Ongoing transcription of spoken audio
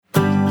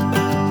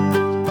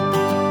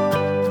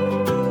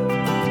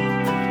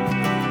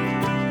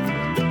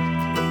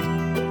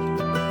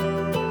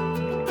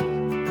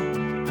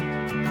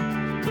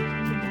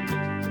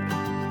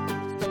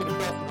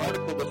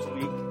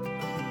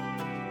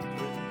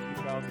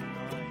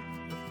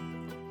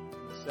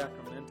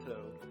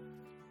Sacramento.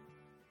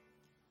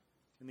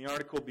 And the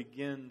article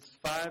begins,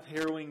 5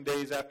 harrowing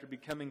days after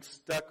becoming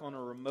stuck on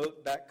a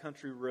remote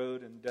backcountry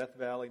road in Death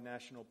Valley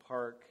National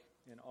Park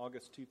in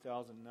August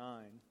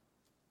 2009,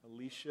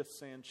 Alicia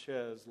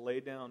Sanchez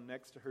lay down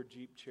next to her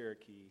Jeep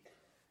Cherokee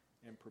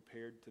and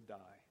prepared to die.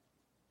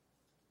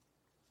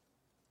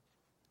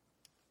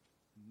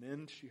 And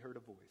then she heard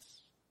a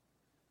voice.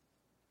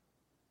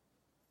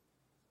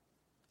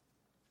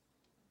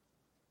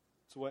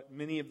 It's what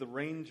many of the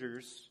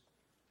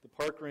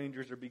park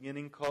rangers are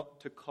beginning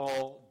to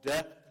call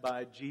death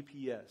by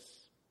GPS.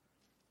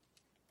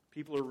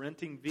 People are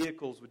renting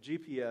vehicles with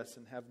GPS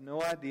and have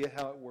no idea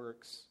how it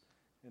works,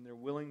 and they're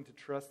willing to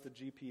trust the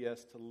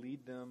GPS to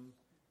lead them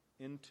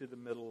into the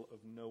middle of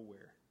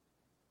nowhere.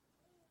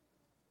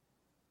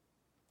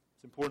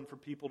 It's important for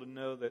people to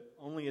know that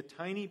only a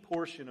tiny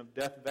portion of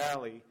Death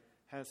Valley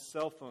has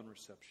cell phone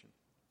reception.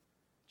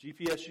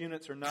 GPS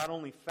units are not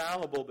only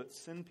fallible, but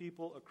send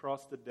people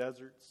across the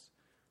deserts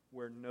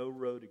where no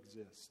road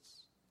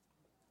exists.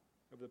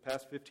 Over the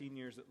past 15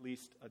 years, at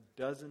least a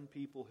dozen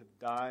people have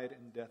died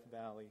in Death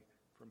Valley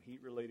from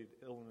heat-related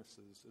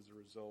illnesses as a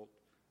result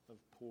of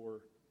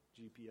poor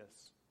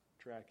GPS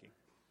tracking.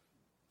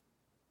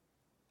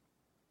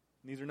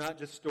 And these are not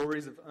just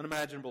stories of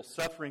unimaginable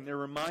suffering. They're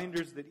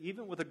reminders that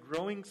even with a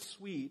growing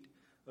suite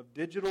of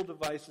digital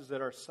devices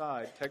at our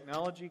side,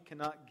 technology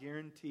cannot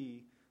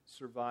guarantee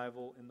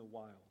survival in the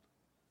wild.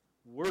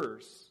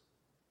 Worse,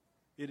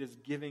 it is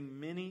giving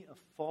many a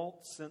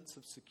false sense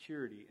of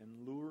security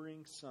and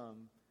luring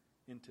some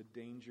into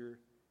danger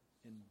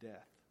and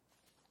death.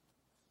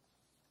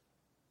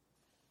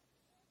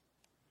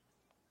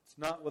 It's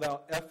not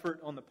without effort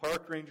on the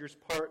park ranger's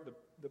part.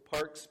 The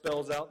park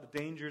spells out the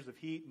dangers of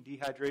heat and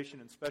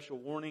dehydration and special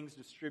warnings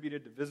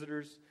distributed to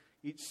visitors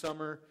each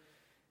summer.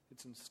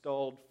 It's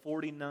installed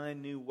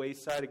 49 new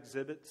wayside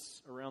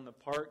exhibits around the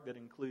park that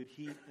include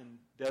heat and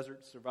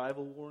desert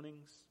survival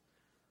warnings.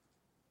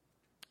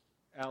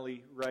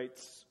 Allie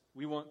writes,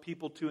 "We want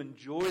people to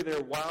enjoy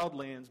their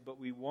wildlands, but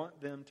we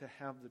want them to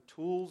have the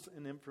tools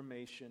and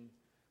information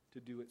to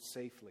do it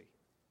safely."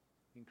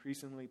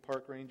 Increasingly,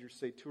 park rangers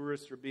say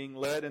tourists are being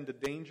led into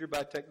danger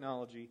by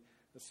technology,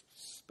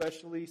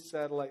 especially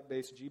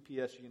satellite-based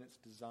GPS units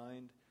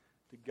designed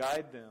to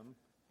guide them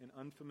in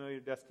unfamiliar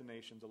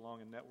destinations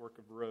along a network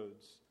of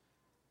roads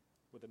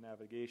with a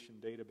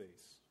navigation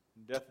database.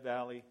 In Death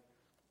Valley,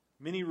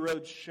 many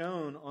roads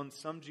shown on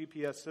some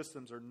GPS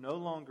systems are no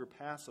longer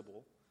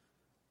passable.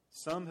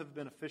 Some have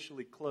been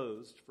officially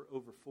closed for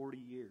over 40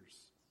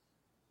 years.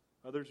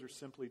 Others are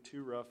simply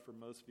too rough for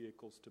most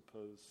vehicles to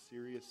pose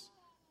serious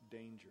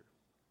danger.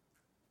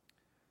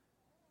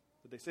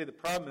 But they say the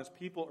problem is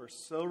people are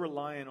so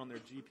reliant on their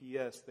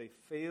GPS, they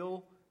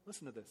fail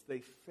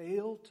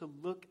to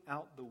look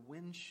out the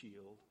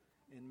windshield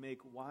and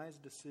make wise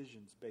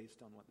decisions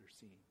based on what they're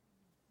seeing.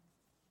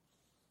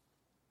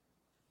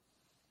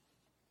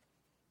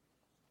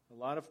 A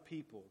lot of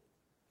people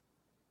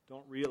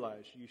don't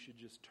realize you should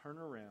just turn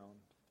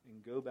around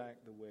and go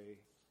back the way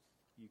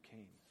you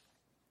came.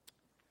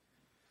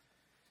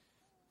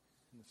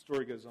 And the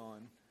story goes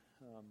on.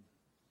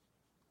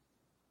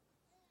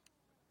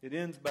 It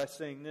ends by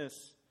saying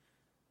this.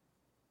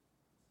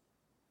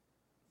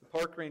 The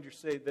park rangers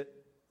say that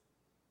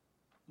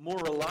more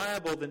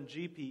reliable than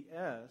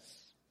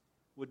GPS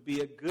would be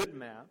a good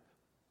map,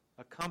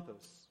 a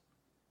compass,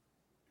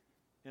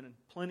 and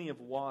plenty of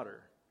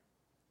water.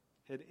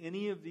 Had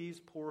any of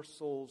these poor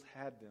souls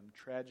had them,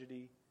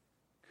 tragedy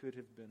could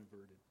have been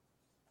averted.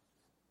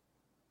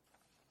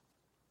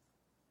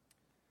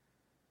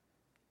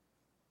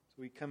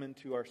 So we come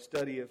into our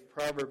study of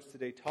Proverbs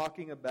today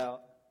talking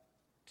about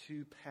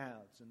two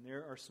paths, and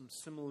there are some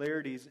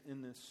similarities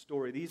in this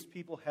story. These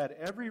people had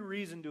every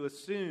reason to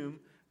assume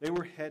they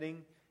were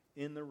heading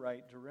in the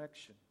right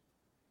direction.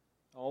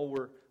 All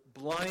were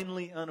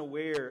blindly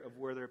unaware of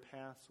where their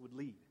paths would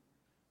lead.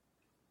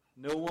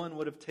 No one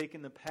would have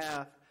taken the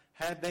path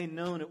had they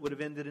known it would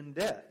have ended in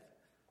death.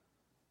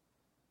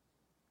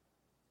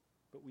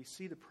 But we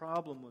see the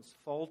problem was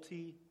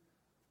faulty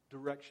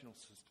directional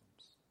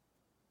systems.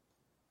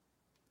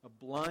 A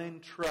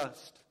blind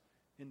trust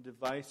in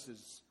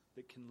devices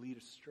that can lead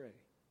astray,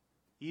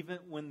 even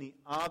when the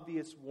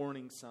obvious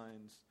warning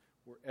signs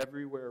were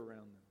everywhere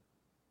around them.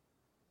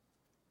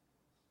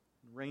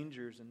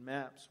 Rangers and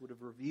maps would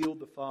have revealed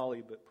the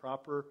folly, but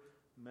proper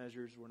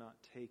measures were not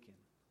taken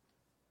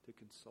to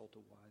consult a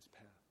wise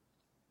path.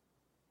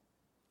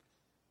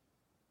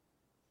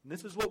 And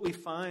this is what we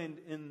find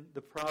in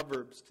the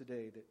Proverbs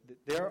today,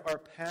 that there are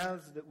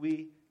paths that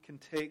we can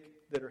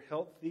take that are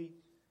healthy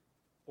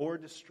or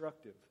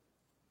destructive.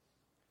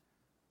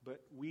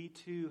 But we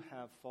too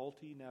have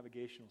faulty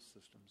navigational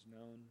systems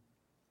known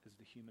as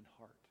the human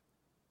heart.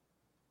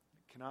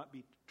 It cannot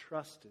be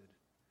trusted.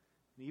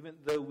 And even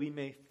though we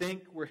may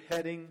think we're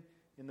heading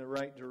in the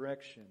right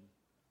direction,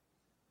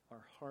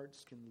 our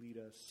hearts can lead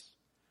us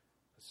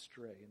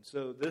astray. And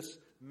so this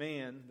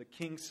man, the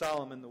King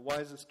Solomon, the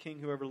wisest king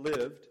who ever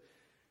lived,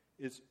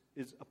 is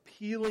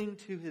appealing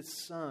to his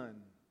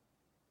son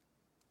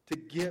to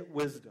get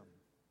wisdom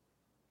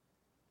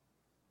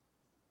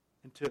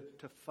and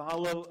to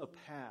follow a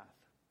path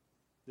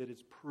that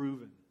is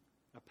proven,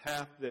 a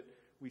path that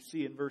we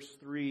see in verse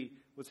 3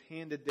 was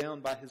handed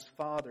down by his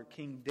father,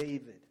 King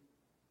David.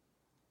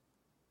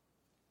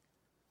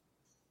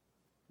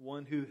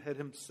 One who had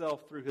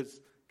himself, through his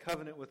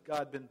covenant with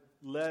God, been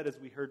led, as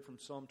we heard from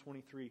Psalm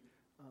 23,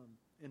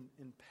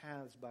 in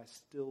paths by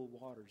still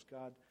waters.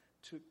 God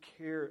took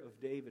care of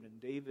David, and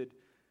David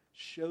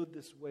showed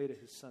this way to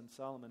his son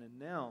Solomon. And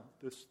now,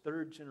 this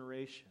third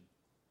generation,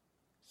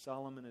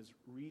 Solomon is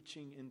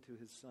reaching into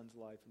his son's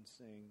life and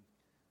saying,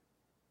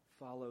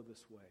 follow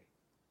this way.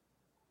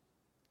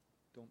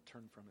 Don't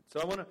turn from it. So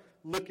I want to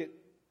look at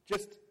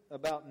just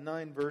about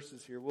 9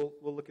 verses here. We'll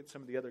look at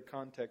some of the other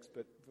context,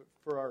 but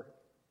for our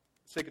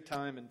sake of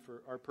time and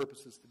for our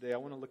purposes today, I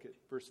want to look at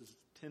verses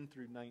 10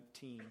 through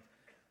 19.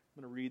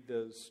 I'm going to read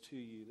those to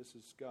you. This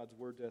is God's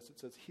word to us. It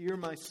says, "Hear,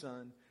 my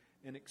son,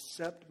 and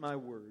accept my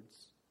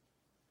words,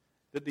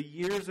 that the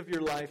years of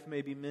your life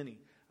may be many.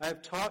 I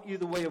have taught you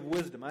the way of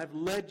wisdom. I have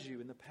led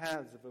you in the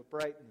paths of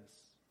uprightness.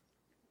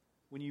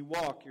 When you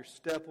walk, your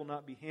step will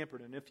not be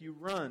hampered, and if you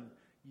run,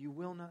 you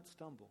will not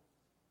stumble.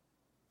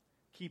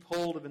 Keep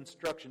hold of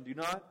instruction. Do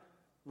not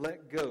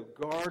let go.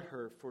 Guard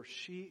her, for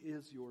she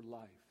is your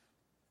life.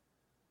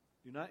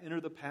 Do not enter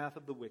the path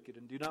of the wicked,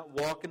 and do not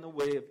walk in the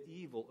way of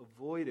evil.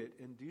 Avoid it,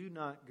 and do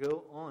not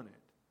go on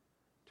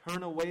it.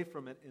 Turn away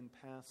from it and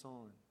pass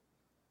on.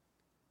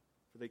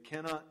 For they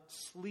cannot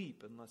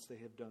sleep unless they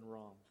have done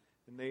wrong,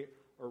 and they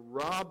are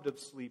robbed of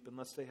sleep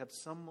unless they have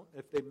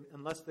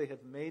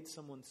made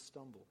someone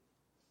stumble.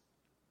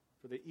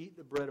 For they eat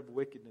the bread of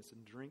wickedness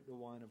and drink the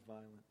wine of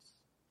violence.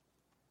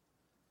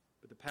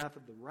 But the path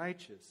of the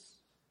righteous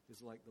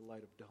is like the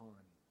light of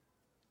dawn.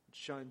 It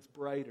shines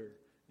brighter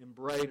and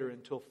brighter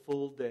until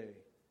full day.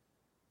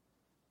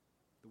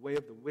 The way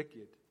of the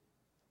wicked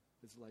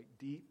is like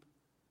deep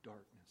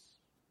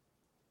darkness.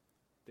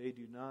 They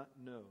do not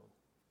know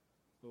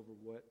over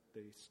what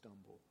they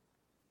stumble."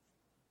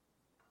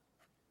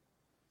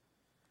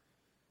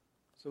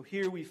 So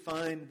here we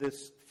find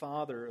this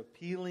father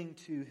appealing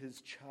to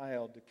his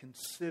child to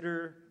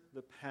consider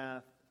the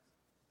path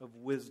of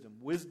wisdom.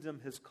 Wisdom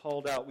has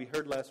called out. We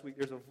heard last week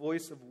there's a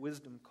voice of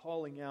wisdom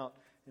calling out.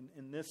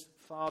 And this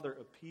father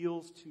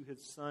appeals to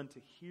his son to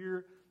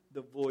hear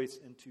the voice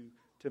and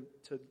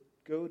to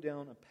go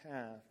down a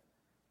path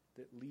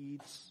that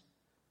leads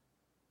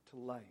to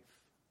life.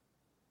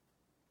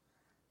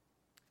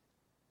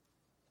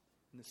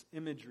 And this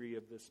imagery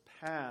of this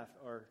path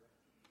are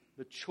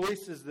the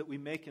choices that we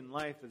make in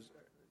life.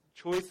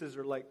 Choices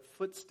are like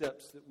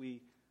footsteps that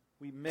we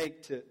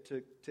make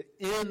to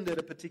end at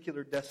a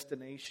particular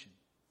destination.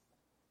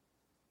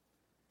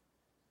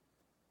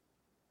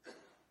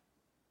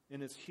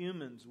 And as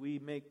humans, we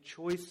make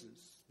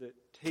choices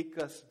that take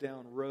us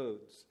down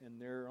roads, and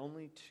there are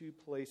only 2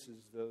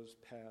 places those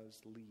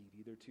paths lead,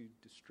 either to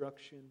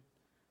destruction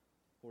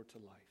or to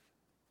life.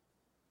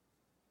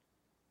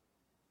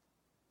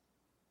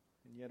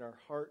 And yet our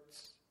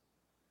hearts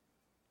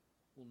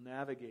will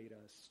navigate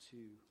us to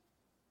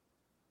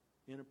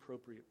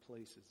inappropriate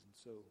places. And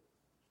so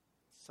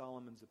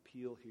Solomon's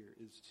appeal here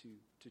is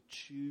to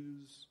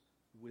choose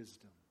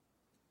wisdom.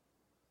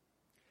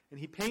 And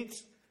he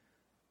paints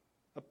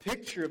a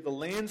picture of the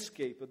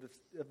landscape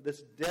of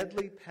this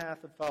deadly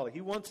path of folly.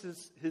 He wants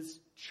his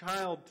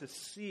child to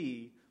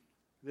see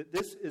that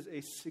this is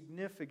a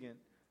significant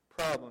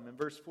problem. In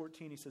verse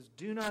 14 he says,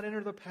 "Do not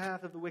enter the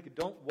path of the wicked.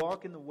 Don't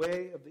walk in the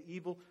way of the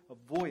evil.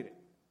 Avoid it.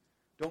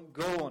 Don't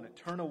go on it.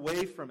 Turn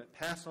away from it.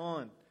 Pass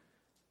on."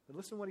 But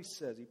listen to what he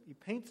says. He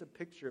paints a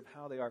picture of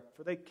how they are.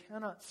 "For they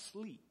cannot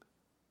sleep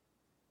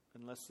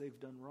unless they've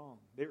done wrong.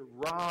 They're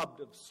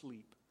robbed of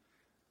sleep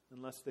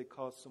unless they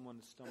cause someone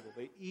to stumble.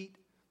 They eat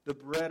the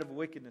bread of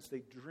wickedness.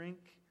 They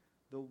drink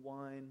the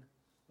wine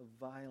of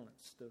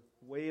violence." The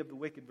way of the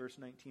wicked, verse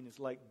 19, is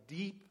like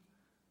deep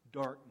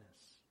darkness.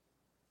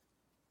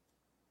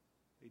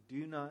 They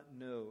do not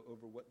know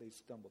over what they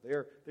stumble.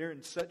 They're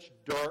in such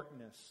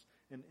darkness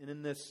and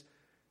in this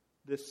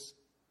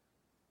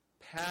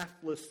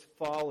pathless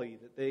folly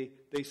that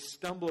they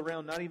stumble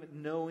around not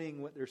even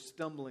knowing what they're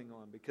stumbling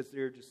on, because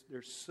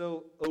they're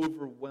so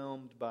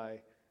overwhelmed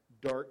by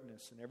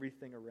darkness and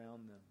everything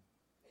around them.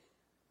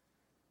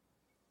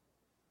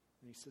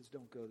 And he says,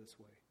 don't go this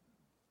way.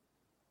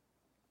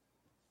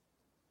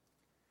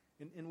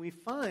 And we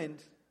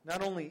find,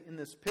 not only in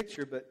this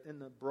picture, but in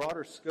the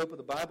broader scope of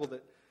the Bible,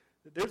 that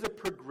there's a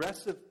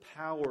progressive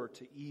power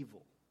to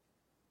evil.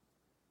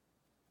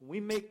 When we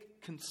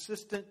make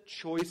consistent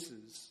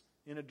choices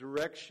in a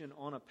direction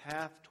on a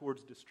path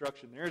towards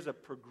destruction, there's a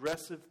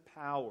progressive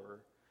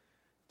power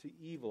to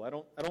evil. I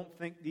don't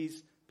think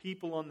these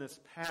people on this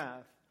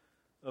path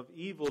of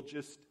evil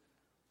just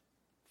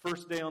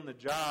first day on the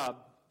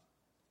job,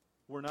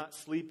 we're not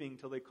sleeping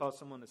till they cause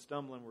someone to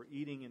stumble, and we're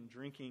eating and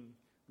drinking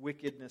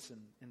wickedness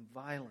and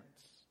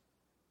violence.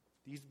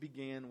 These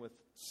began with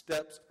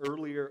steps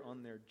earlier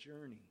on their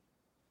journey.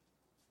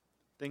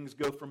 Things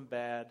go from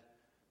bad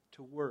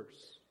to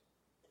worse.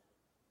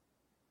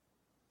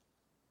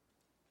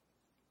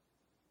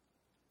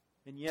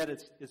 And yet,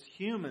 as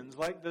humans,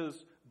 like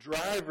those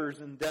drivers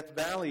in Death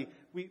Valley,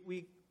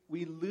 we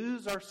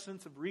lose our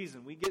sense of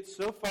reason. We get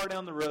so far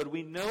down the road,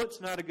 we know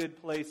it's not a good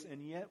place,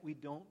 and yet we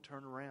don't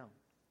turn around.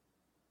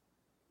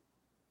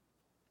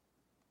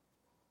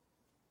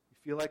 We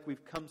feel like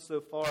we've come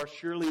so far,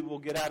 surely we'll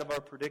get out of our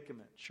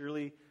predicament.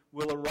 Surely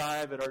we'll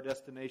arrive at our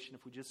destination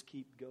if we just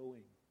keep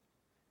going.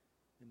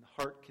 And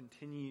the heart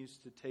continues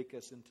to take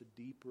us into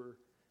deeper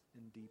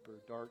and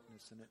deeper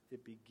darkness. And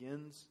it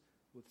begins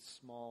with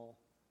small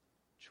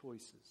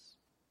choices.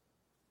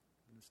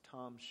 And as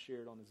Tom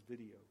shared on his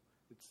video,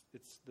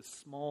 it's the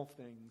small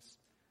things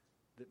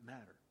that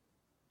matter.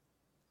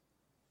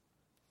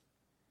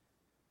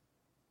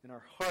 And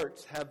our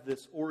hearts have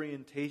this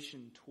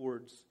orientation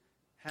towards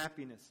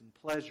happiness and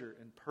pleasure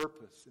and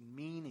purpose and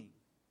meaning.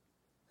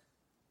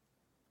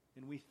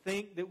 And we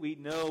think that we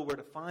know where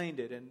to find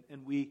it,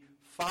 and we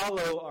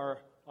follow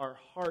our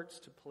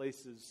hearts to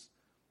places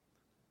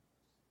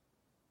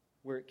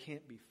where it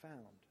can't be found.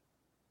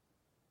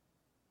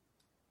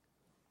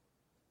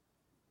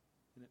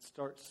 And it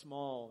starts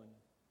small and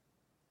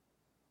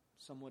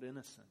somewhat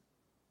innocent.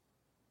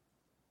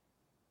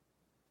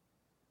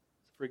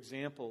 So for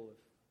example,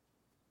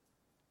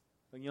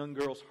 if a young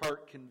girl's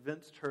heart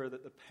convinced her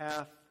that the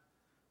path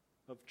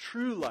of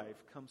true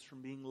life comes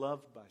from being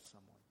loved by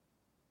someone,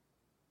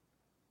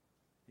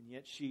 and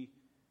yet she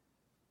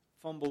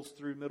fumbles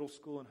through middle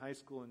school and high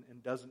school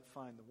and doesn't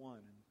find the one,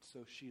 and so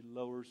she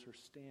lowers her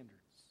standards.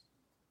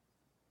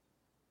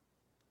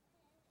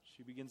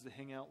 She begins to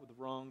hang out with the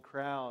wrong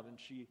crowd, and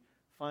she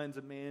finds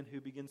a man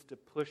who begins to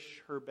push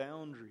her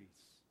boundaries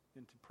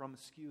into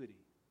promiscuity.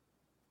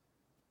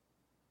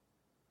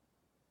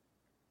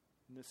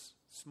 And this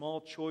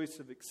small choice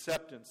of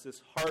acceptance,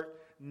 this heart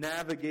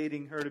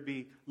navigating her to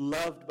be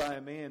loved by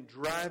a man,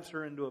 drives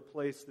her into a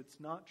place that's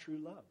not true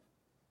love.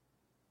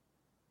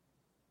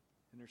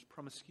 And there's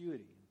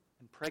promiscuity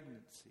and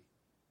pregnancy.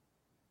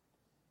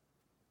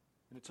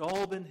 And it's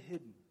all been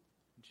hidden.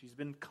 And she's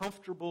been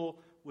comfortable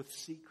with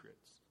secrets.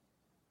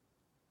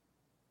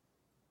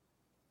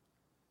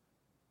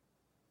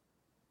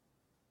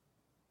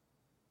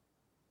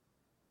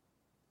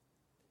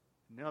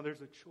 Now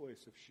there's a choice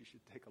if she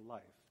should take a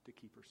life to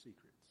keep her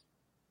secrets.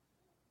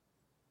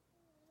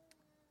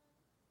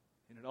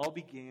 And it all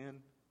began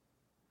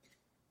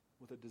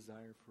with a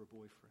desire for a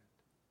boyfriend.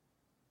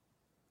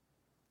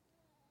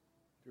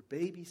 They're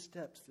baby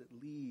steps that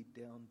lead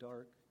down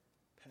dark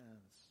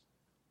paths.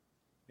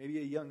 Maybe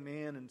a young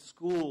man in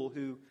school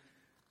who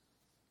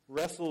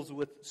wrestles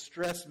with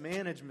stress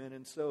management,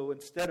 and so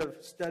instead of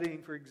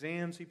studying for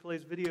exams, he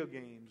plays video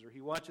games or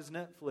he watches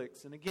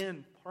Netflix. And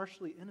again,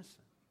 partially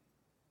innocent.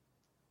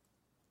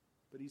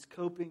 But he's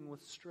coping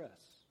with stress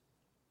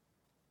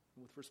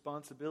and with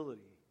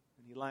responsibility,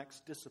 and he lacks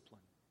discipline.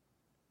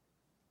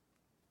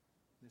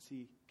 As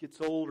he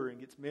gets older and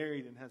gets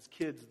married and has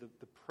kids,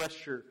 the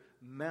pressure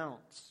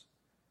mounts.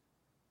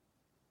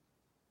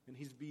 And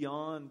he's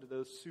beyond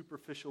those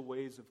superficial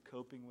ways of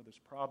coping with his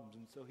problems.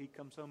 And so he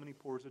comes home and he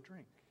pours a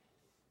drink.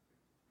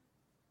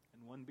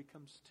 And one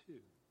becomes two.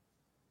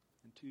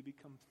 And two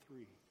become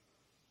three.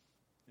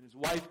 And his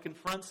wife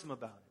confronts him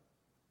about it.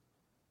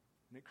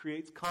 And it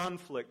creates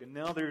conflict. And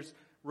now there's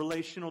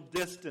relational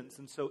distance.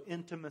 And so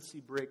intimacy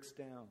breaks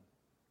down.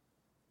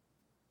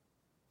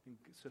 And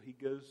so he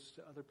goes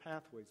to other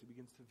pathways. He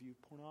begins to view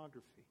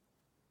pornography.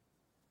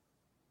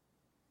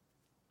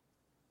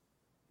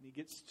 And he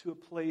gets to a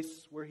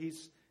place where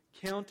he's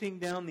counting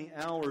down the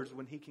hours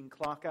when he can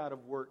clock out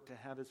of work to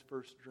have his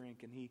first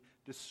drink. And he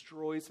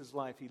destroys his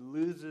life. He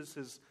loses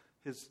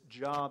his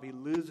job. He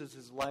loses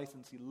his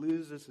license. He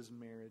loses his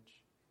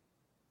marriage.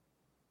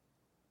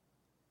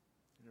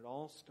 And it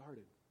all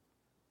started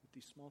with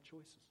these small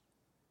choices.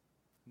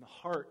 And the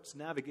heart's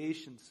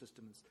navigation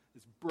system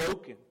is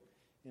broken.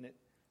 And it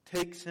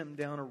takes him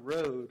down a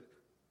road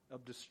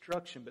of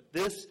destruction. But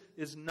this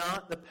is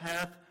not the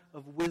path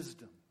of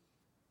wisdom.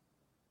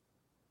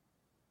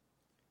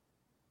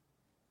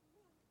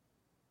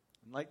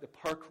 And like the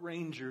park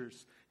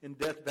rangers in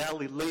Death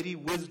Valley, Lady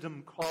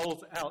Wisdom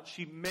calls out.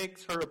 She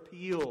makes her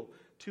appeal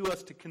to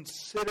us to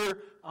consider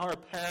our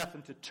path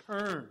and to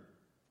turn.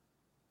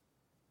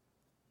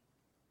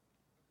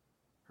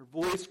 Her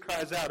voice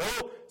cries out,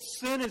 "Oh,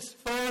 sin is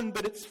fun,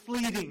 but it's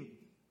fleeting.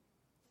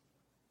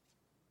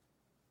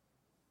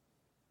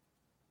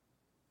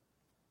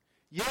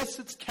 Yes,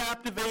 it's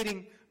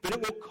captivating, but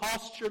it will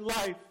cost your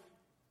life.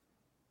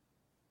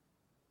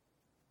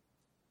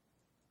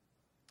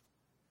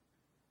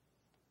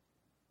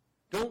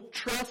 Don't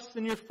trust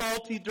in your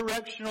faulty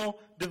directional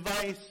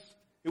device.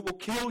 It will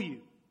kill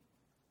you.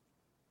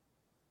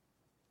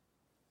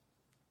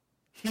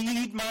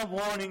 Heed my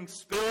warning.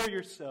 Spare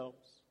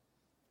yourselves.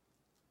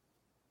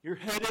 You're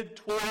headed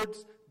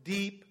towards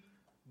deep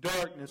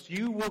darkness.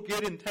 You will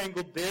get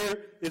entangled.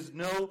 There is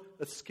no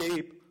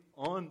escape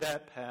on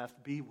that path.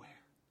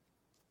 Beware."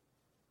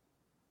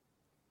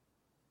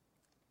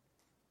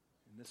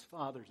 And this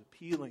father's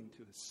appealing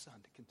to his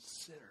son to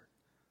consider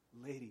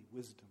Lady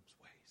Wisdom's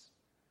ways,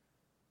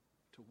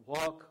 to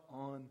walk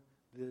on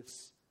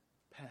this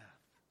path.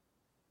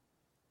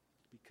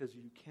 because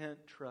you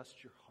can't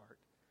trust your heart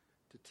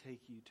to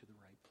take you to the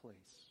right place.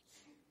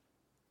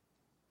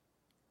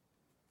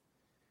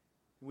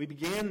 We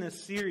began this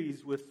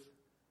series with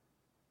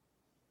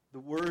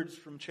the words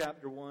from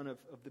chapter 1 of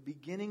the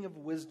beginning of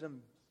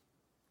wisdom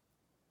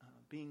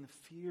being the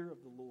fear of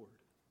the Lord.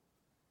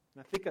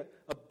 And I think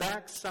a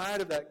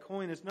backside of that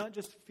coin is not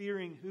just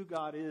fearing who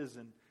God is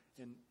and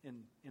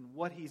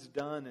what He's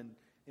done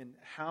and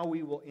how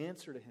we will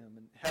answer to Him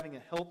and having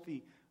a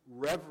healthy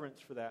reverence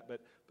for that.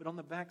 But on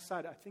the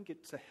backside, I think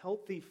it's a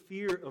healthy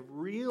fear of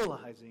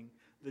realizing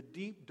the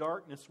deep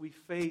darkness we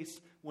face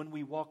when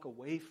we walk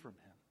away from Him.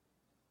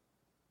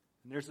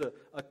 And there's a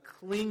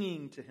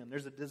clinging to Him.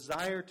 There's a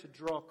desire to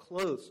draw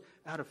close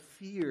out of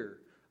fear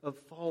of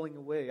falling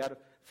away, out of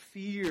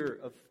fear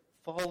of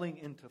falling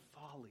into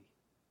folly.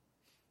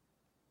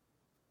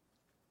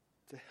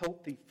 It's a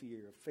healthy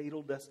fear of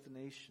fatal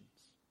destinations.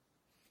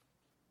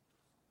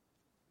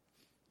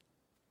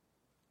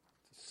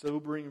 It's a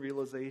sobering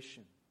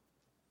realization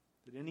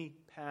that any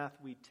path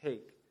we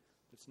take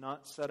that's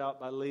not set out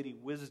by Lady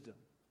Wisdom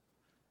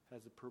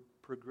has a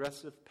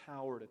progressive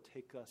power to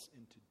take us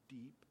into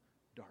deep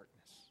darkness.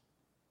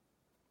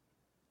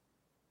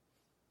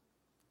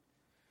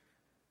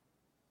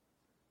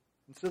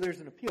 And so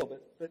there's an appeal,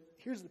 but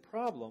here's the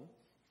problem.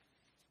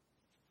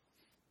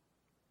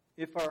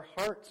 If our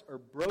hearts are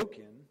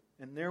broken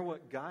and they're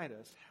what guide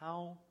us,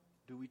 how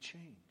do we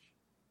change?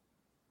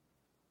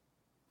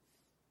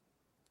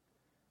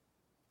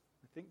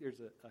 I think there's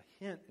a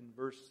hint in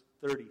verse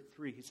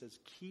 33. He says,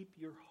 "Keep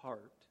your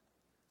heart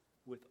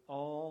with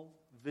all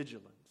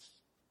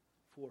vigilance,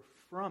 for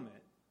from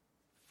it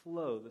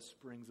flow the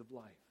springs of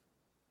life."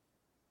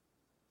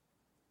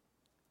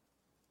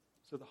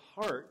 So the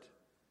heart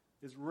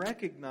is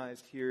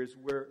recognized here as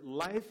where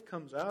life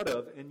comes out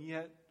of, and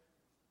yet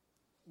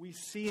we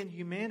see in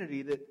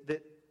humanity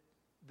that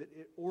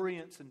it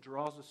orients and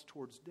draws us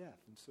towards death.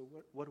 And so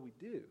what do we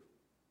do?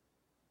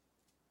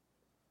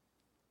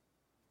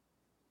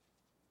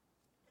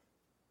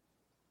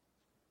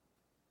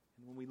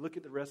 And when we look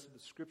at the rest of the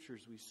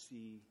Scriptures, we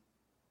see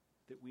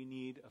that we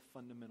need a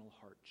fundamental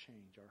heart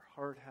change. Our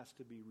heart has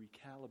to be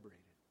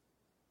recalibrated.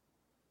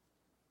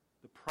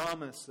 The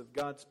promise of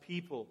God's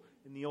people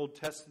in the Old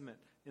Testament,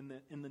 in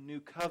the New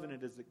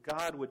Covenant, is that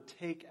God would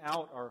take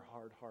out our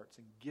hard hearts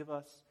and give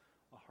us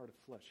a heart of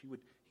flesh.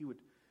 He would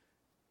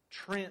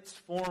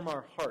transform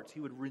our hearts.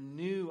 He would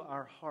renew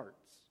our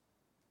hearts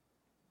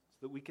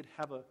so that we could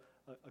have a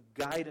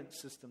guidance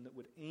system that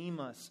would aim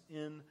us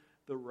in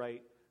the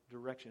right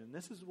direction. And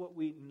this is what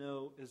we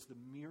know as the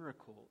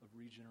miracle of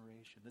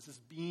regeneration. This is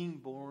being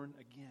born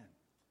again.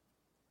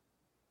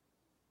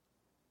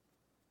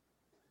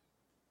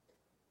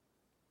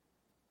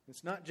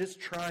 It's not just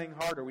trying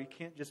harder. We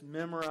can't just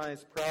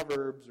memorize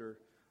Proverbs or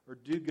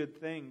do good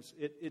things.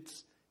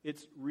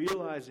 It's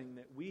realizing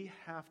that we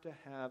have to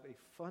have a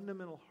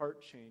fundamental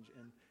heart change,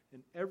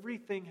 and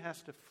everything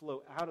has to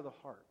flow out of the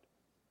heart.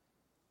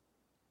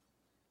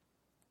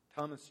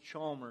 Thomas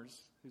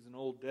Chalmers, who's an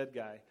old dead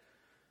guy,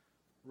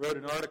 wrote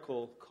an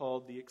article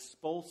called "The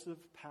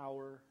Expulsive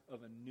Power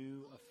of a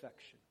New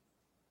Affection."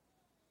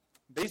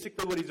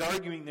 Basically what he's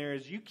arguing there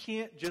is you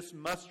can't just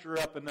muster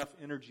up enough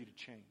energy to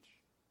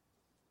change.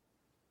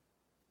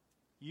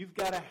 You've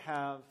got to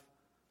have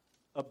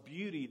a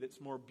beauty that's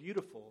more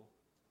beautiful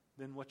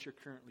than what you're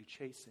currently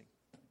chasing.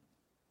 I'll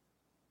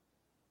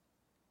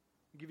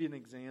give you an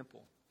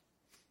example.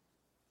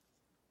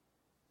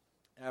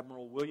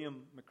 Admiral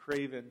William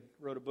McRaven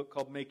wrote a book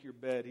called Make Your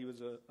Bed. He was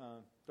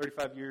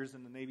 35 years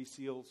in the Navy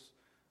SEALs.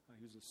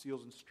 He was a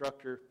SEALs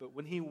instructor. But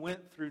when he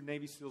went through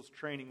Navy SEALs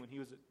training, when he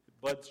was at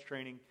BUDS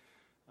training,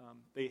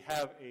 they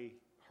have a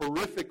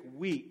horrific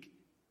week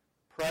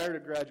prior to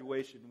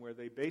graduation where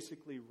they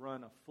basically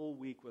run a full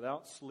week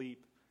without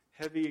sleep,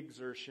 heavy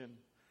exertion,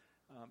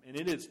 and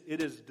it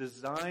is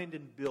designed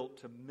and built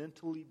to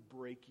mentally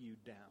break you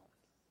down.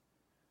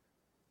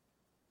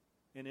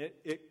 And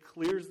it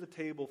clears the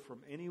table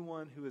from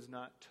anyone who is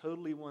not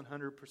totally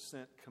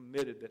 100%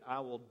 committed that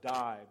I will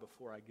die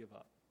before I give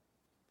up.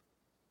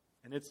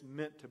 And it's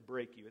meant to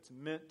break you. It's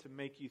meant to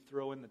make you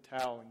throw in the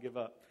towel and give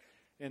up.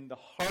 And the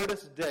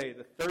hardest day,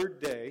 the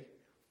third day,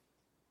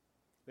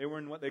 they were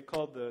in what they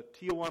called the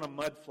Tijuana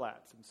mud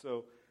flats. And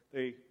so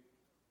they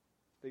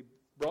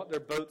brought their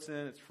boats in.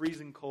 It's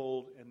freezing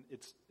cold, and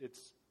it's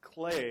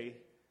clay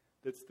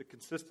that's the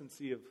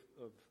consistency of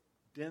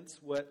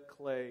dense, wet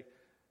clay.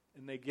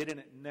 And they get in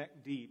it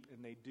neck deep,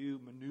 and they do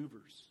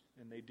maneuvers,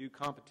 and they do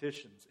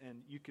competitions.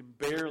 And you can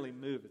barely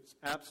move. It's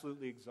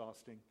absolutely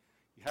exhausting.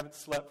 You haven't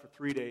slept for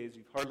 3 days.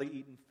 You've hardly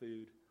eaten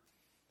food.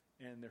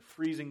 And they're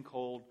freezing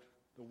cold.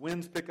 The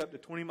winds pick up to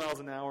 20 miles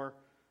an hour.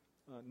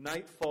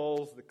 Night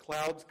falls, the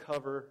clouds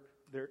cover,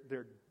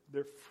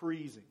 they're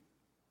freezing.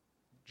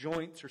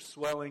 Joints are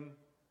swelling.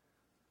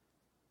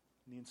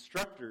 And the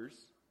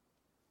instructors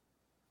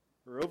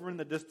are over in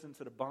the distance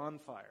at a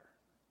bonfire,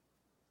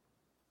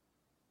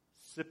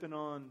 sipping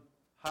on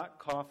hot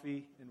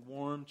coffee and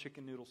warm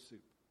chicken noodle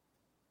soup.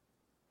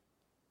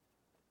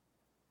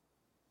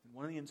 And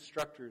one of the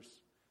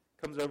instructors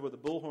comes over with a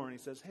bullhorn. He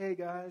says, hey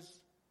guys,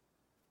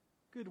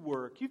 good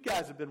work. You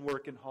guys have been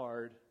working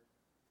hard.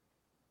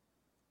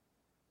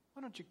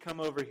 Why don't you come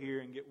over here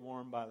and get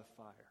warm by the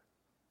fire?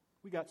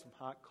 We got some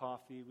hot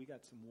coffee. We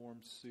got some warm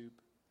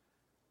soup.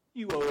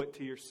 You owe it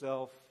to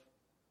yourself.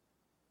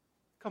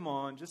 Come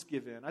on, just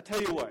give in. I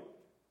tell you what,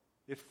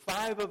 if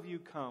 5 of you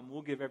come,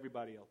 we'll give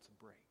everybody else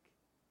a break.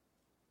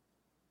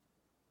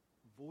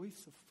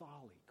 Voice of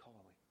folly calling.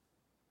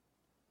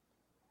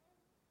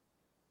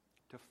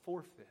 To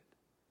forfeit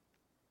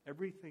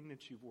everything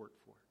that you've worked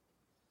for.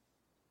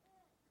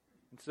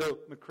 And so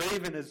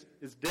McCraven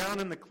is down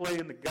in the clay,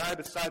 and the guy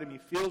beside him, he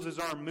feels his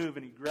arm move,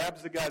 and he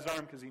grabs the guy's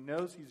arm because he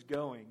knows he's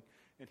going,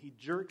 and he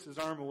jerks his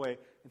arm away,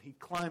 and he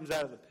climbs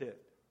out of the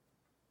pit.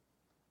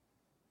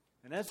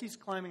 And as he's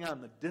climbing out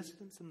in the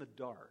distance in the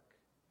dark,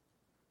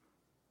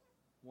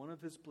 one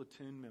of his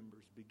platoon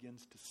members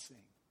begins to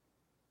sing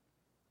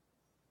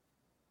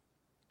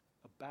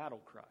a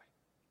battle cry.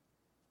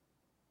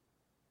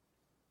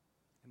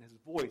 And his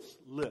voice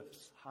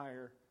lifts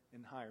higher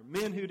and higher.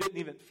 Men who didn't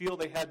even feel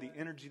they had the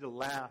energy to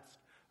last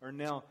are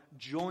now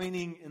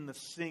joining in the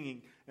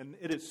singing. And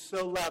it is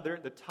so loud. They're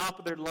at the top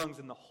of their lungs,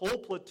 and the whole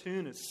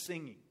platoon is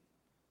singing.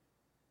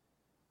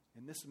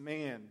 And this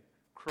man,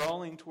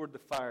 crawling toward the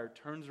fire,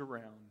 turns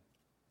around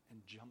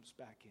and jumps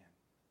back in.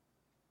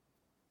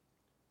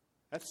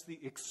 That's the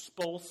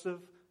expulsive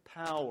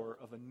power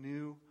of a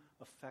new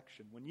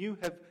affection. When you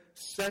have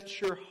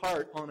set your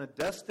heart on a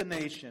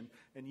destination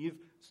and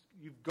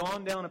you've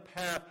gone down a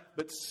path,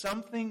 but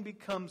something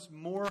becomes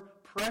more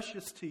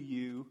precious to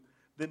you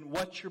than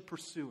what you're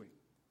pursuing.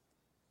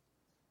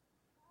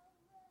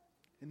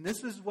 And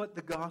this is what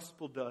the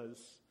gospel does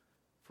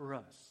for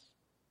us.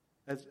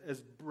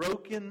 As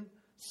broken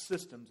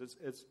systems,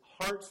 as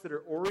hearts that are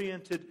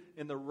oriented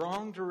in the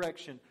wrong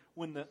direction,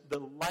 when the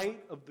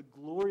light of the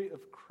glory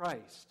of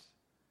Christ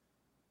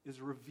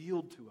is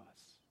revealed to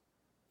us,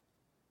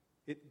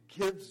 it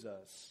gives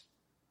us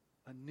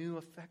a new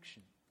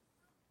affection.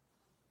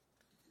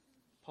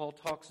 Paul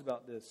talks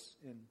about this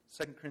in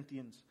 2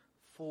 Corinthians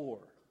 4.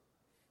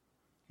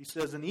 He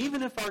says, and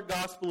even if our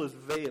gospel is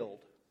veiled,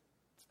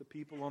 it's the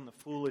people on the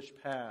foolish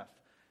path,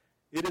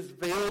 it is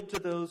veiled to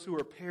those who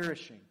are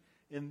perishing.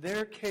 In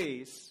their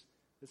case,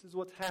 this is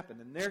what's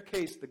happened. In their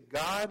case, the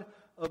God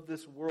of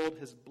this world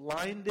has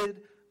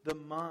blinded the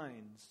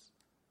minds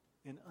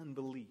in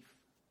unbelief.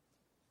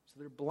 So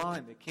they're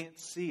blind. They can't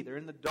see. They're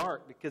in the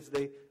dark because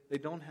they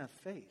don't have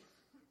faith.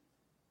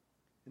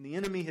 And the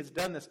enemy has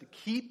done this to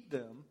keep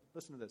them,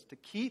 listen to this, to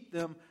keep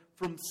them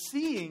from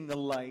seeing the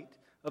light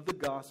of the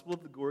gospel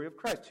of the glory of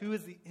Christ, who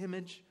is the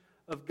image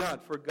of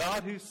God. For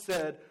God, who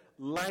said,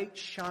 light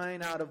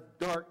shine out of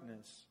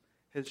darkness,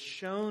 has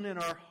shone in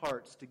our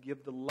hearts to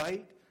give the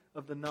light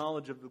of the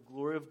knowledge of the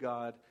glory of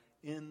God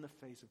in the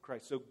face of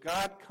Christ. So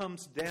God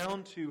comes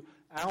down to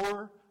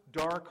our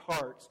dark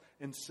hearts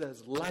and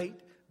says,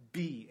 light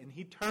be. And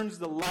He turns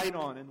the light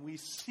on, and we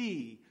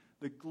see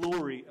the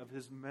glory of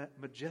His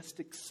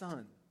majestic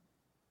Son.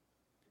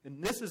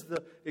 And this is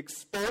the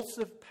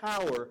expulsive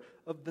power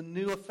of the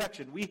new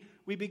affection.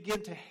 We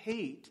begin to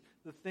hate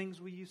the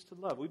things we used to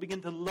love. We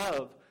begin to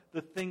love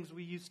the things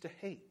we used to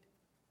hate.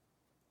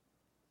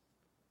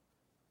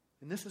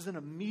 And this is an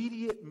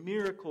immediate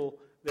miracle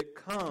that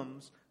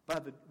comes by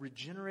the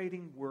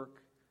regenerating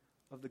work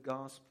of the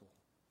gospel.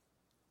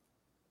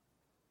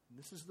 And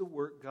this is the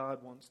work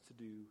God wants to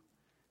do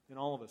in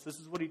all of us. This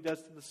is what He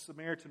does to the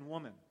Samaritan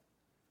woman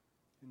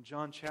in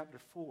John chapter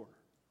 4.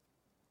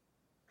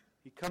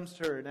 He comes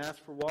to her and asks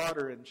for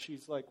water, and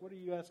she's like, what are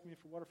you asking me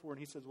for water for? And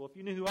He says, well, if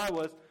you knew who I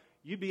was,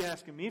 you'd be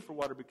asking me for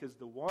water, because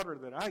the water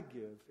that I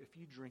give, if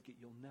you drink it,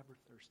 you'll never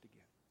thirst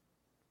again.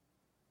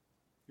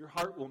 Your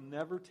heart will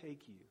never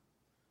take you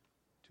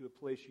to a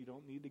place you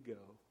don't need to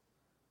go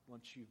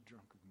once you've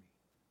drunk of me.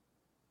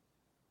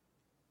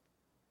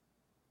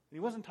 And He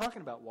wasn't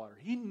talking about water.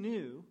 He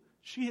knew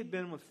she had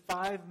been with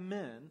 5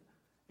 men,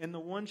 and the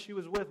one she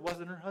was with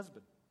wasn't her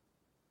husband.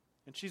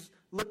 And she's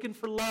looking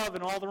for love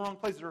in all the wrong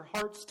places. Her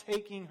heart's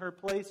taking her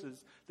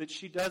places that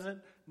she doesn't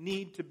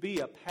need to be,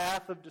 a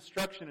path of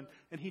destruction.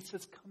 And He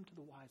says, come to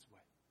the wise way.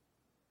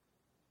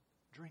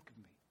 Drink of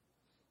me.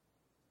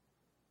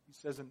 He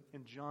says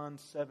in John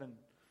 7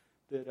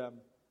 that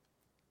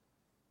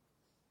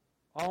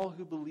all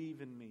who believe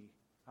in me,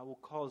 I will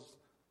cause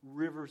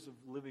rivers of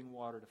living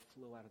water to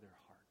flow out of their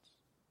hearts.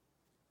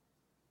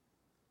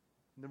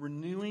 And the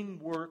renewing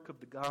work of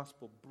the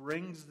gospel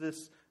brings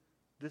this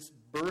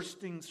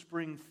bursting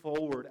spring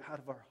forward out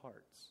of our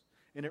hearts.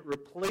 And it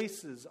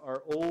replaces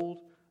our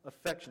old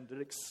affections.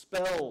 It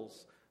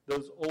expels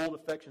those old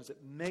affections. It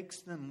makes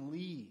them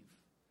leave.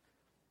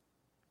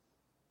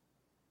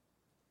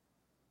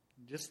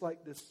 And just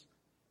like this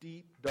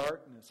deep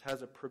darkness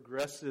has a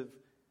progressive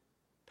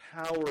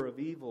power of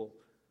evil,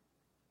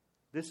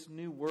 this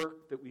new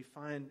work that we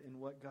find in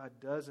what God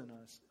does in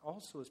us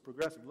also is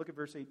progressive. Look at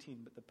verse 18.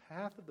 But the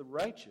path of the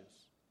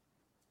righteous,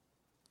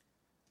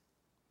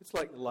 it's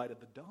like the light of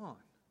the dawn,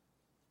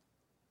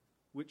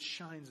 which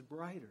shines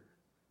brighter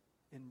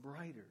and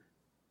brighter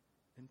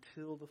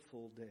until the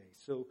full day.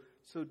 So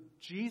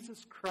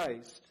Jesus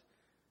Christ,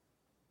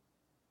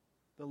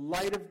 the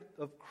light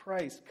of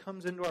Christ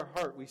comes into our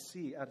heart, we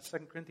see out of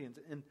 2 Corinthians.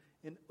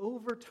 And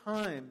over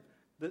time,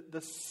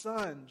 the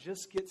sun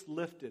just gets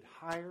lifted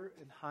higher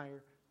and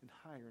higher and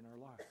higher in our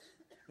lives.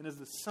 And as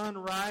the sun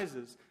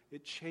rises,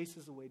 it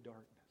chases away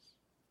darkness.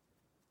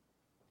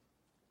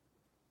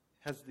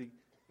 It has the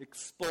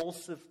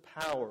expulsive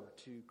power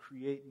to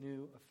create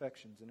new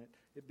affections, and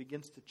it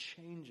begins to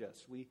change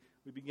us. We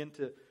begin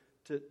to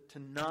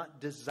not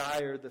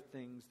desire the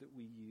things that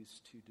we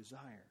used to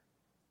desire.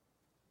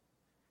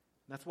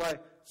 And that's why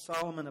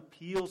Solomon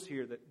appeals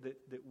here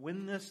that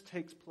when this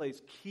takes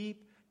place,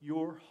 keep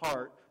your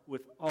heart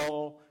with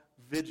all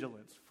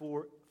vigilance,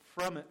 for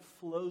from it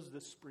flows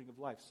the spring of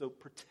life. So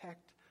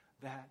protect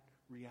that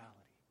reality.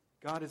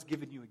 God has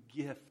given you a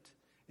gift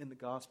in the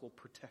gospel.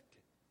 Protect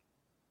it.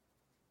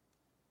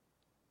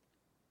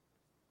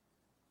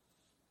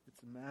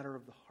 It's a matter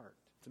of the heart.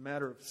 It's a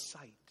matter of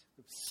sight,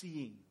 of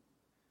seeing.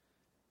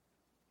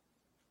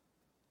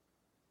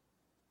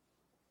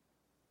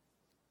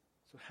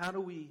 So how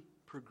do we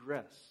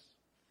progress?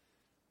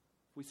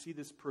 If we see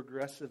this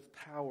progressive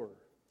power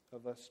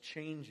of us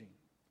changing,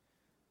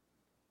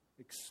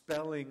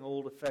 expelling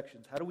old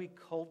affections, how do we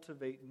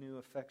cultivate new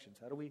affections?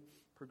 How do we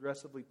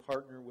progressively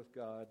partner with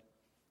God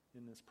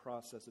in this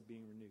process of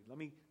being renewed? Let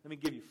me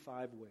give you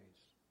 5 ways.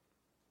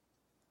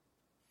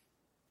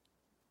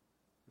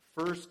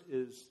 The first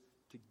is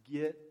to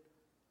get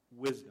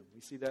wisdom.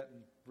 We see that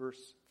in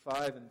verse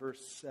 5 and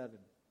verse 7.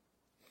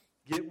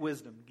 Get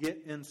wisdom,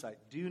 get insight.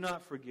 Do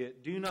not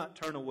forget, do not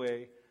turn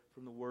away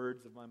from the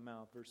words of my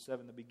mouth. Verse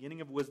 7, the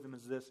beginning of wisdom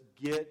is this: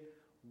 get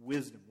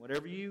wisdom.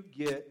 Whatever you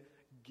get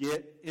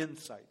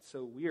insight.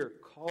 So we are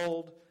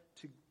called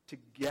to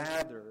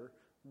gather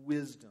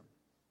wisdom.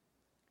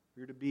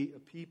 We are to be a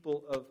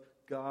people of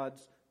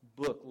God's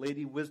book.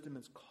 Lady Wisdom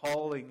is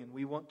calling, and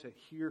we want to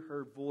hear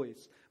her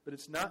voice. But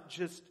it's not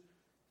just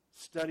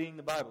studying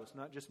the Bible. It's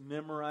not just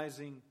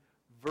memorizing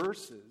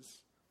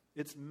verses.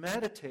 It's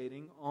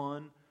meditating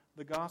on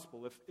the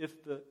gospel.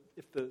 If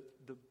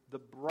the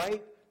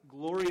bright,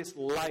 glorious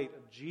light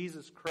of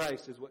Jesus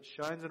Christ is what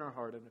shines in our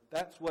heart, and if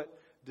that's what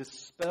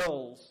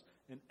dispels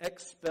and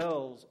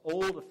expels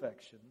old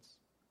affections,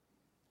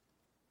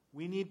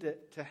 we need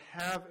to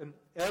have an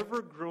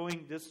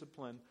ever-growing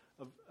discipline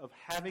of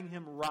having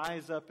Him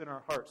rise up in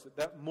our hearts.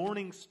 That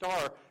morning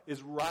star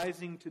is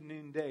rising to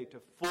noonday,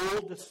 to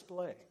full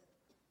display.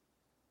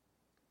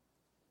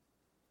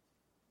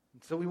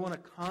 And so we want to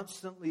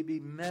constantly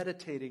be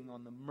meditating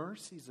on the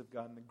mercies of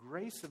God and the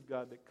grace of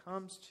God that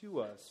comes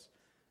to us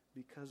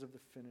because of the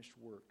finished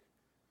work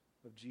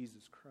of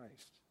Jesus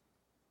Christ.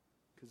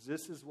 Because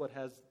this is what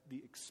has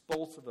the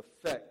expulsive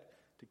effect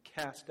to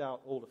cast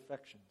out old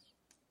affections.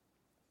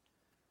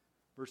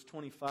 Verse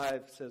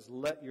 25 says,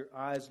 let your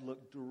eyes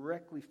look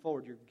directly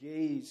forward, your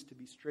gaze to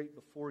be straight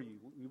before you.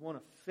 We want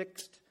a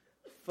fixed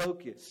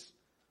focus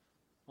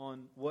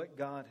on what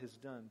God has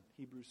done.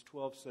 Hebrews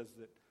 12 says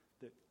that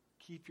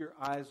keep your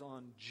eyes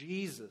on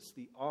Jesus,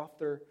 the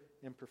author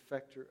and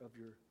perfecter of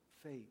your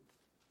faith.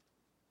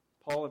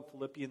 Paul in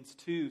Philippians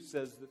 2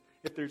 says that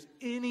if there's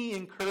any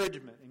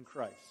encouragement in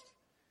Christ,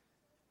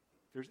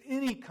 if there's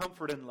any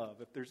comfort in love,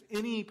 if there's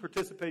any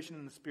participation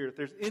in the Spirit, if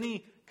there's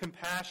any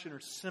compassion or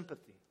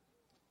sympathy,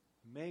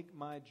 make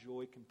my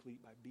joy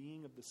complete by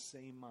being of the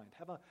same mind.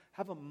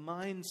 Have a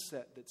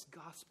mindset that's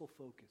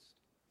gospel-focused.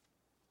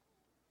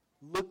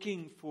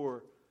 Looking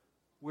for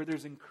where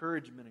there's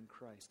encouragement in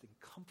Christ and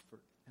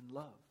comfort and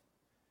love.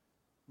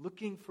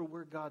 Looking for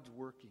where God's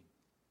working.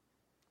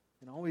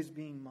 And always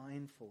being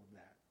mindful of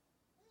that.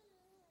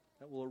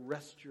 That will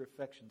arrest your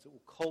affections. It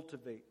will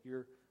cultivate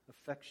your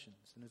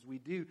affections. And as we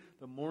do,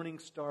 the morning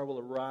star will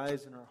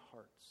arise in our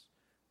hearts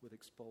with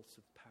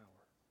expulsive power.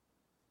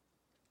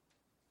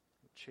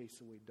 It will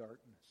chase away darkness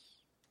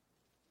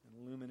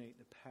and illuminate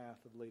the path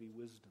of Lady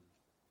Wisdom.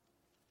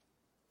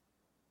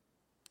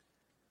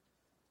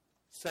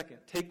 Second,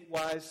 take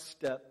wise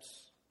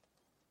steps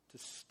to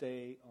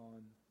stay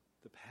on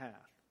the path.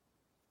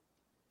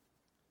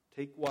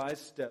 Take wise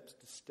steps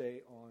to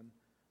stay on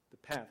the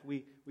path.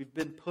 We've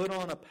been put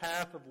on a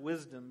path of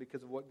wisdom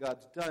because of what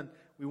God's done.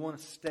 We want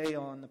to stay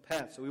on the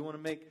path. So we want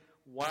to make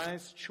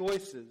wise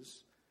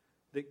choices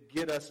that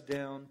get us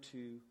down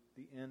to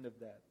the end of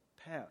that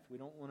path. We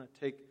don't want to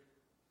take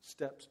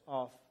steps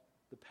off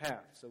the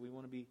path. So we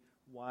want to be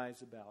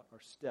wise about our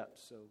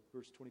steps. So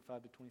verse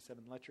 25 to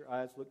 27, let your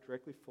eyes look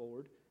directly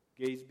forward,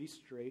 gaze be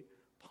straight,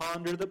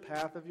 ponder the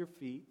path of your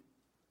feet,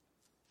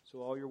 so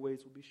all your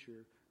ways will be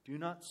sure. Do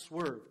not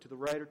swerve to the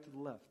right or to the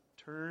left.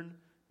 Turn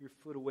your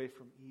foot away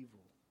from evil.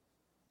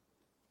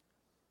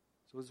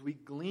 So as we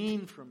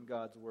glean from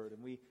God's Word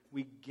and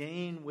we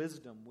gain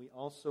wisdom, we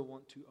also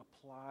want to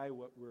apply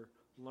what we're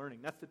learning.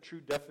 That's the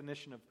true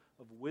definition of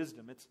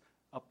wisdom. It's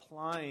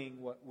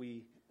applying what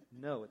we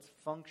know. It's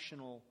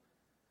functional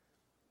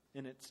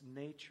in its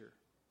nature.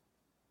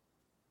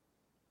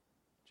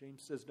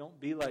 James says, don't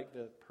be like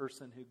the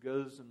person who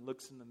goes and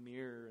looks in the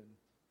mirror and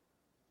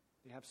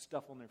They have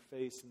stuff on their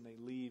face and they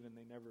leave and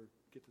they never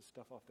get the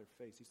stuff off their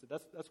face. He said,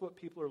 that's what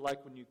people are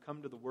like when you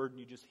come to the Word and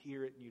you just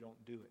hear it and you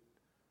don't do it.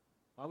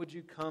 Why would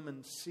you come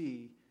and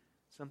see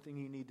something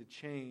you need to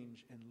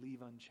change and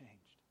leave unchanged?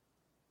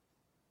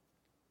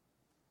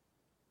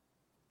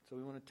 So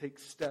we want to take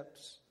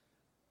steps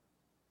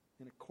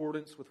in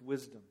accordance with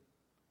wisdom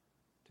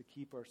to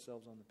keep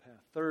ourselves on the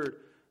path. Third,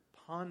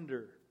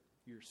 ponder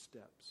your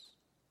steps.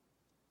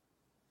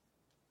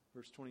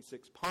 Verse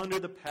 26, ponder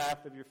the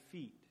path of your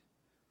feet.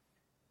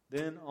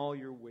 Then all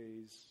your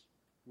ways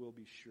will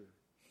be sure.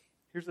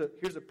 Here's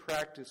a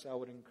practice I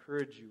would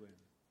encourage you in.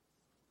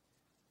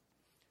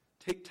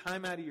 Take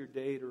time out of your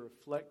day to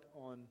reflect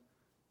on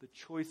the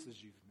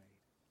choices you've made.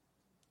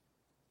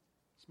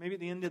 So maybe at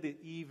the end of the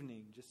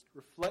evening, just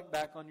reflect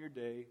back on your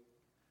day,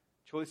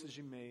 choices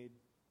you made,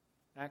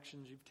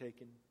 actions you've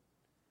taken.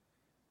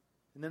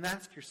 And then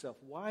ask yourself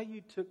why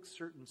you took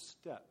certain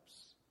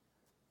steps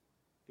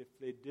if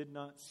they did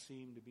not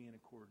seem to be in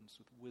accordance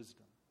with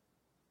wisdom.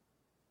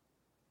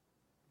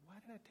 Why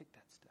did I take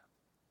that step?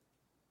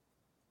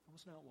 That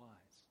was not wise.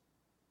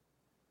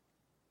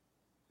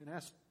 And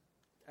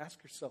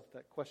ask yourself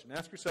that question.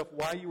 Ask yourself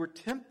why you were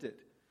tempted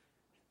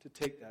to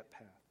take that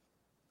path.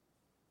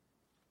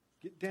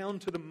 Get down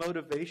to the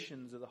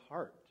motivations of the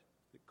heart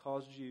that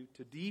caused you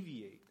to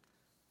deviate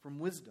from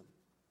wisdom.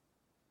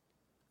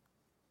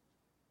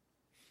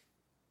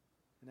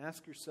 And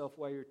ask yourself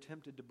why you're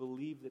tempted to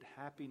believe that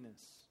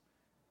happiness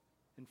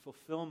and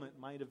fulfillment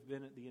might have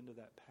been at the end of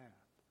that path.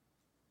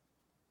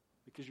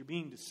 Because you're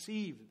being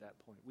deceived at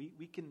that point.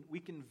 We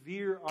can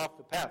veer off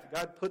the path.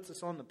 God puts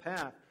us on the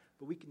path,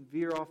 but we can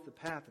veer off the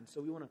path. And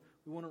so we want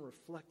to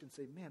reflect and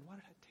say, man, why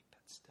did I take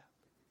that step?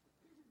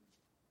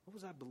 What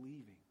was I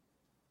believing?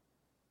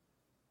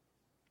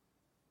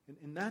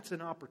 And that's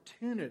an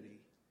opportunity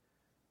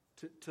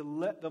to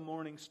let the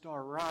morning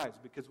star rise.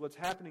 Because what's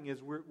happening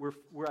is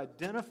we're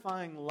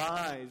identifying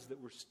lies that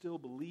we're still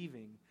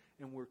believing,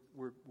 and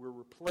we're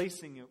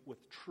replacing it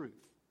with truth.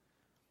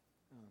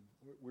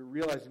 We're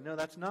realizing, no,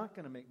 that's not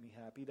going to make me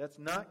happy. That's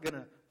not going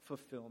to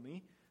fulfill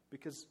me,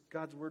 because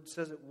God's Word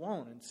says it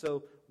won't. And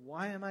so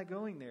why am I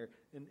going there?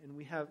 And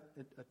we have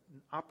an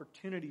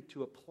opportunity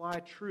to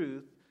apply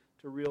truth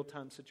to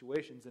real-time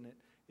situations, and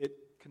it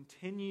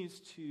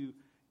continues to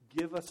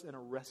give us an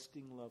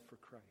arresting love for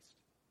Christ.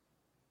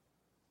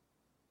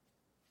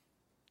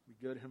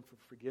 We go to Him for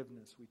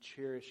forgiveness. We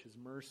cherish His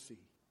mercy.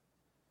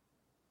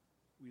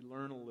 We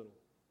learn a little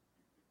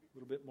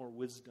bit more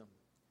wisdom.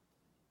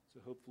 So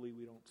hopefully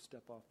we don't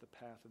step off the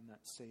path in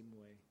that same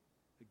way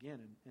again.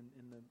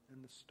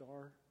 And the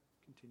star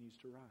continues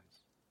to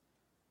rise.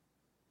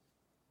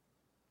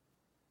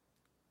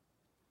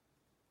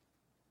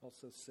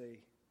 Also say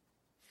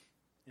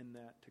in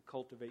that to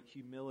cultivate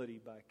humility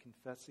by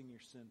confessing your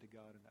sin to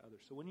God and to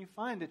others. So when you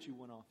find that you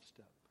went off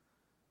step,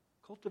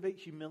 cultivate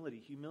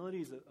humility.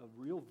 Humility is a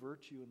real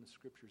virtue in the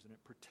Scriptures, and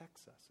it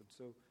protects us. And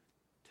so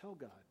tell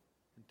God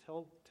and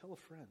tell a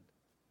friend.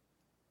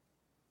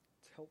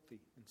 It's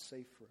healthy and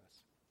safe for us.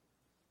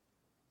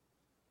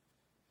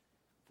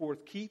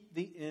 Fourth, keep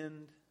the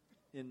end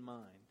in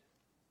mind.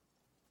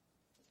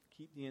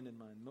 Keep the end in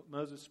mind.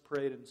 Moses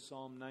prayed in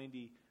Psalm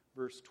 90,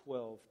 verse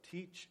 12,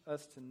 teach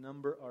us to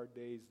number our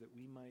days that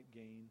we might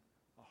gain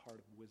a heart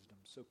of wisdom.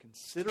 So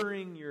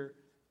considering your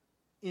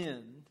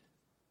end,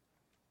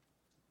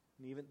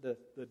 and even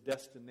the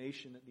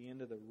destination at the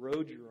end of the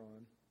road you're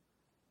on,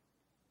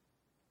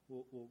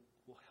 will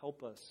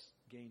help us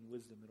gain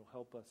wisdom. It'll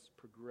help us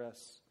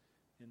progress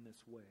in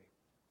this way.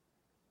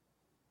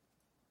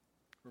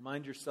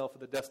 Remind yourself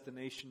of the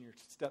destination your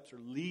steps are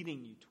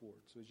leading you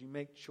towards. So as you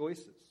make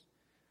choices,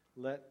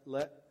 let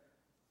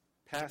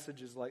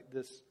passages like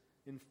this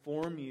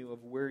inform you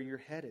of where you're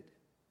headed.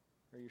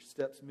 Are your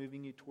steps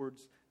moving you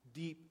towards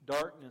deep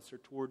darkness or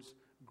towards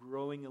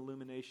growing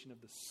illumination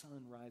of the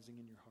sun rising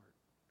in your heart?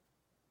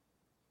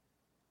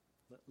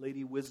 Let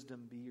Lady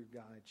Wisdom be your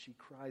guide. She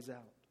cries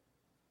out.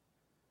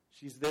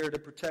 She's there to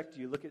protect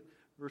you. Look at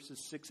verses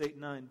 6, 8,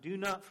 9. Do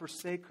not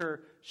forsake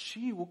her.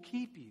 She will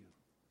keep you.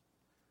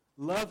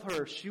 Love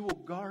her. She will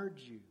guard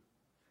you.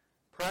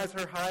 Prize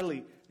her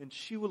highly, and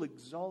she will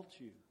exalt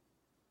you.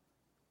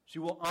 She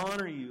will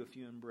honor you if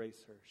you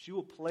embrace her. She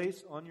will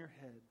place on your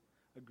head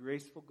a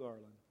graceful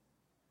garland.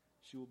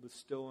 She will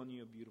bestow on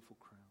you a beautiful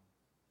crown.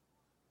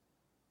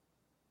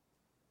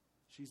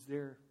 She's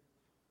there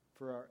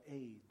for our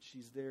aid.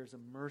 She's there as a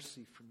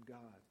mercy from God.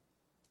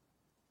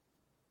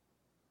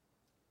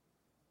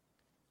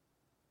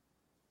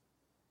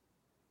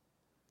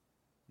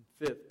 And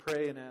fifth,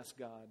 pray and ask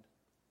God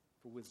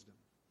for wisdom.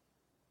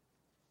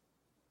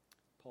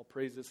 Paul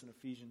prays this in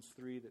Ephesians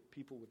 3, that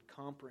people would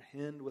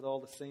comprehend with all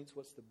the saints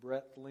what's the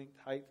breadth, length,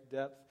 height,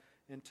 depth,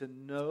 and to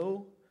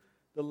know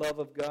the love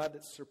of God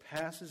that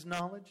surpasses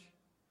knowledge.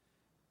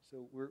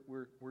 So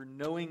we're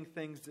knowing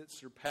things that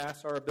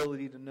surpass our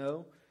ability to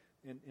know,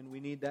 and we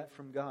need that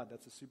from God.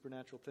 That's a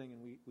supernatural thing,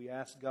 and we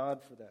ask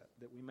God for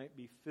that we might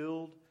be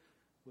filled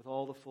with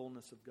all the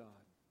fullness of God.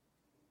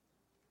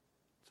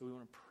 So we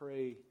want to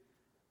pray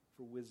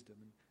for wisdom.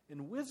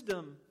 And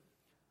wisdom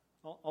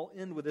I'll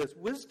end with this.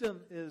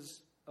 Wisdom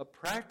is a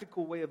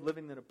practical way of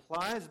living that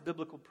applies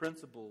biblical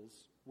principles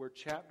where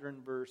chapter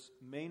and verse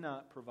may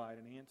not provide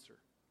an answer.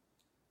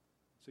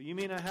 So you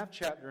may not have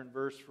chapter and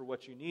verse for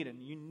what you need,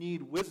 and you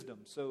need wisdom.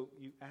 So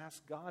you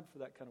ask God for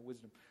that kind of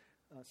wisdom.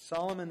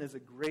 Solomon is a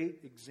great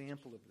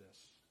example of this.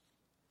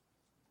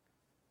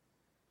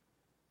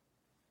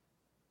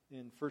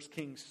 In 1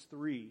 Kings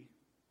 3,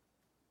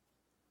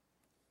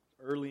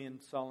 early in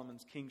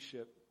Solomon's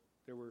kingship,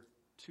 there were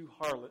two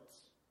harlots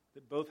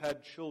that both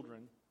had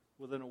children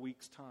within a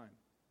week's time.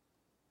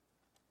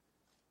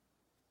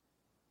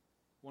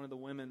 One of the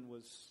women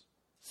was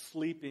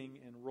sleeping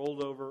and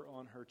rolled over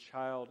on her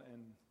child,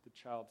 and the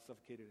child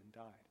suffocated and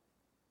died.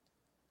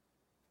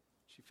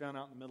 She found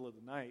out in the middle of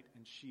the night,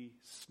 and she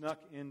snuck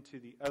into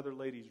the other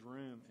lady's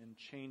room and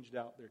changed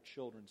out their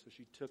children. So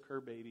she took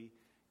her baby,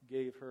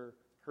 gave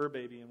her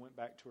baby, and went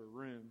back to her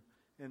room.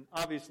 And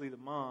obviously the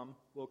mom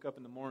woke up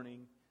in the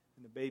morning,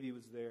 and the baby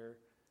was there,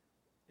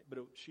 but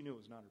she knew it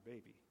was not her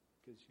baby,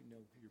 because you know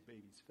your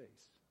baby's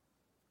face.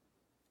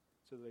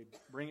 So they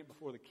bring it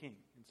before the king.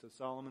 And so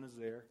Solomon is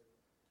there.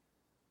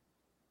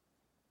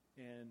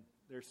 And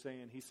they're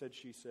saying, he said,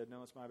 she said,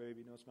 no, it's my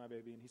baby, no, it's my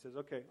baby. And he says,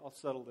 okay, I'll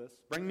settle this.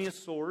 Bring me a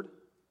sword.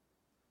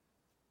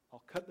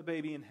 I'll cut the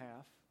baby in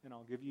half, and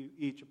I'll give you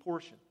each a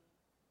portion.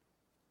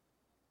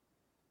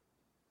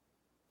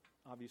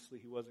 Obviously,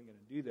 he wasn't going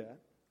to do that.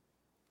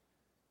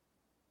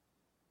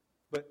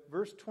 But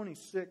verse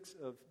 26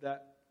 of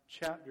that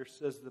chapter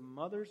says the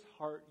mother's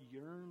heart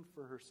yearned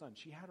for her son.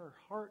 She had her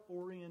heart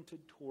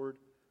oriented toward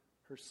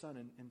her son.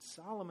 And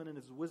Solomon in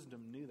his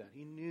wisdom knew that.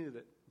 He knew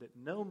that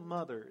no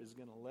mother is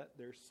going to let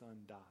their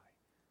son die.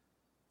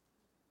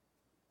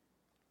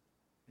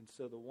 And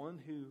so the one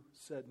who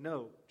said,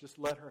 no, just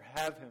let her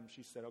have him,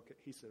 he said,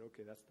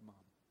 okay, that's the mom.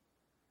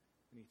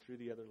 And he threw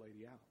the other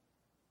lady out.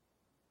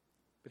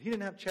 But he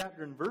didn't have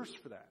chapter and verse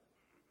for that.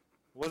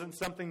 It wasn't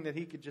something that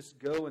he could just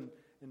go and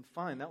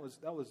find. That was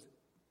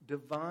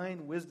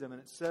divine wisdom.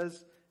 And it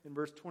says in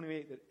verse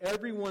 28 that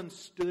everyone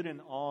stood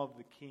in awe of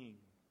the king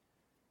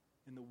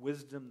and the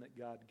wisdom that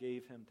God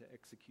gave him to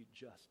execute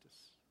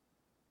justice.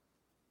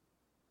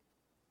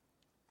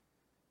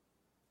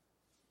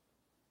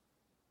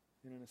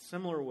 And in a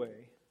similar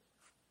way,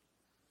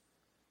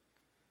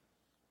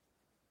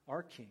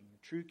 our king,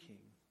 the true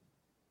king,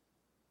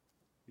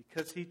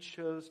 because he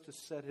chose to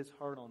set his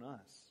heart on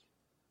us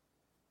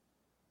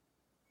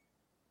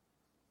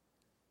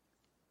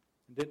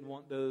and didn't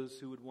want those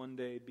who would one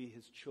day be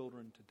his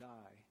children to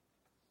die,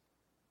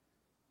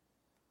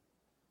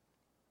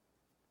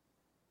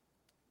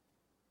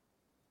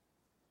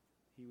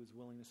 he was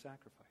willing to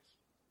sacrifice.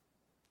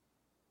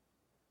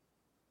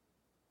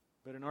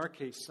 But in our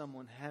case,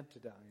 someone had to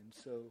die, and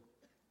so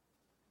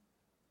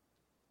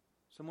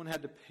someone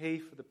had to pay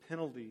for the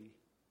penalty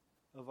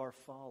of our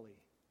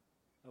folly,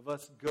 of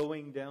us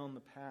going down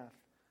the path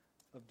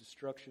of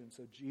destruction.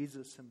 So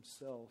Jesus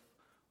himself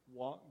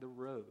walked the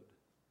road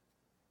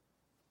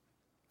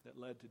that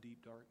led to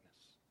deep darkness,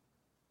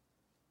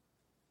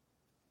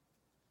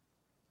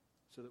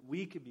 so that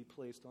we could be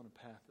placed on a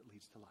path that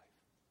leads to life.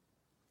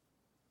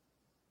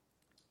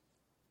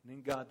 And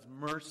in God's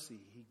mercy,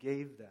 he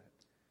gave that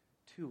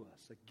to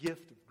us, a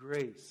gift of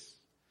grace.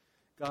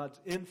 God's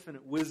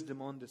infinite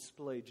wisdom on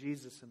display,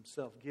 Jesus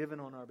himself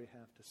given on our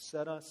behalf to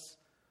set us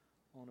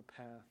on a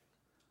path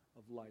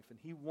of life. And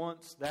he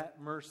wants that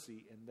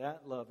mercy and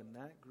that love and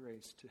that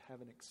grace to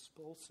have an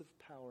expulsive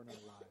power in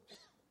our lives,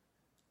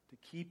 to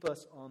keep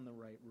us on the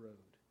right road.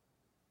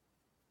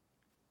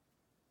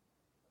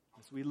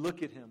 As we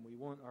look at him, we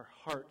want our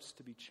hearts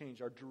to be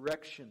changed. Our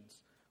directions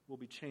will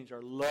be changed.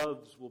 Our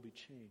loves will be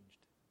changed.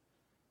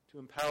 To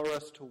empower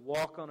us to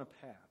walk on a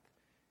path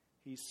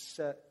he's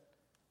set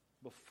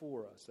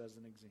before us as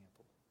an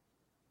example.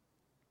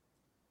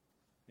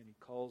 And he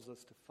calls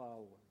us to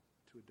follow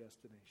him to a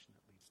destination